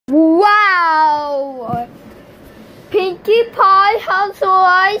Pinkie Pie household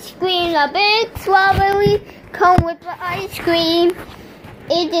ice cream. A big strawberry cone with the ice cream.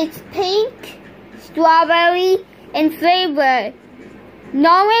 It is pink, strawberry, and flavor.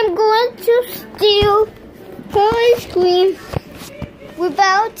 Now I'm going to steal her ice cream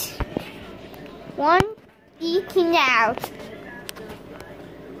without one eating out.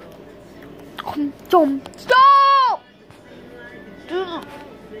 Stop!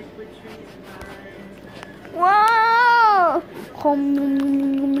 Wow!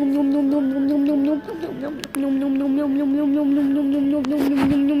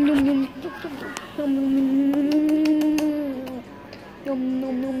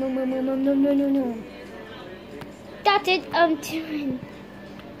 That's it, I'm doing.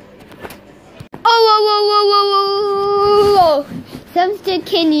 Oh! Samster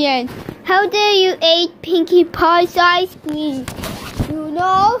Kenyan, how dare you eat Pinkie Pie's ice cream? You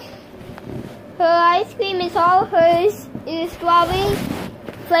know, her ice cream is all hers. It is strawberry,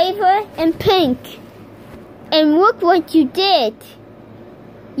 flavor, and pink. And look what you did.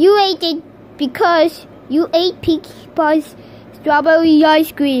 You ate it because you ate Pinkie Pie's strawberry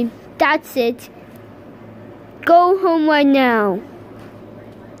ice cream. That's it. Go home right now.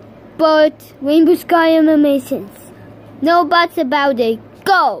 But Rainbow Sky Animations. No buts about it.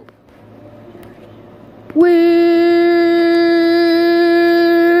 Go!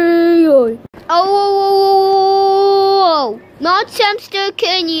 Oh, not Samster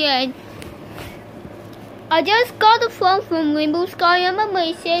Canyon. I just got a phone from Rainbow Sky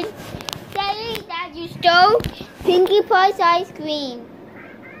Animations saying that you stole Pinkie Pie's ice cream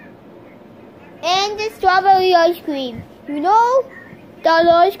and the strawberry ice cream. You know that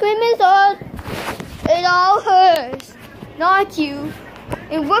ice cream is all hers, not you.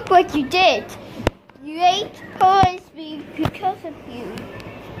 And look what you did. You ate her ice cream because of you.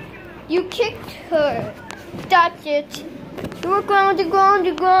 You kicked her. That's it. You were grounded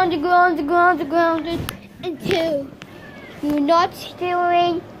until you're not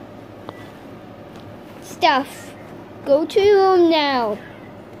stealing stuff. Go to your room now.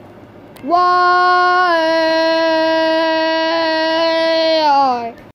 Why?